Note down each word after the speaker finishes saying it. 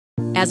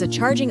As a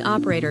charging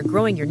operator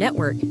growing your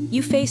network,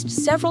 you faced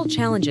several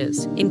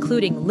challenges,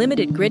 including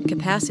limited grid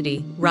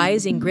capacity,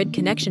 rising grid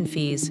connection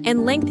fees,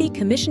 and lengthy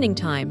commissioning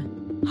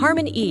time.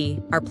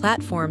 HARMON-E, our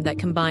platform that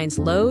combines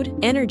load,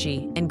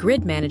 energy, and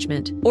grid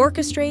management,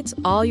 orchestrates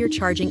all your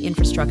charging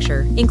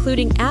infrastructure,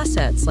 including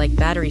assets like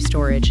battery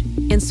storage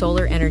and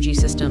solar energy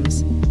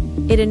systems.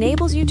 It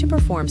enables you to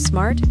perform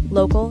smart,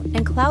 local,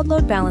 and cloud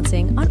load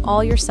balancing on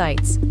all your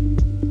sites.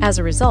 As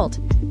a result,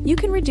 you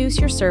can reduce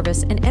your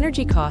service and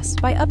energy costs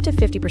by up to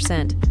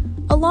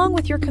 50%, along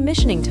with your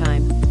commissioning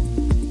time.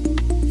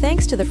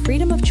 Thanks to the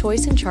freedom of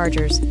choice in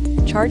chargers,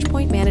 charge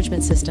point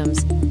management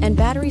systems, and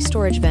battery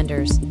storage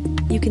vendors,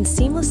 you can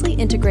seamlessly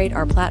integrate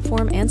our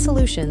platform and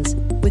solutions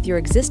with your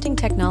existing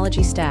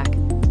technology stack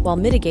while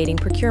mitigating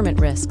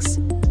procurement risks.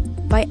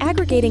 By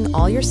aggregating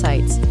all your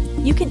sites,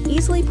 you can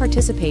easily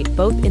participate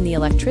both in the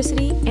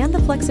electricity and the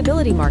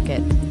flexibility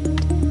market,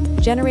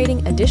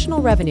 generating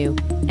additional revenue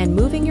and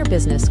moving your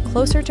business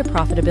closer to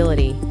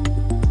profitability.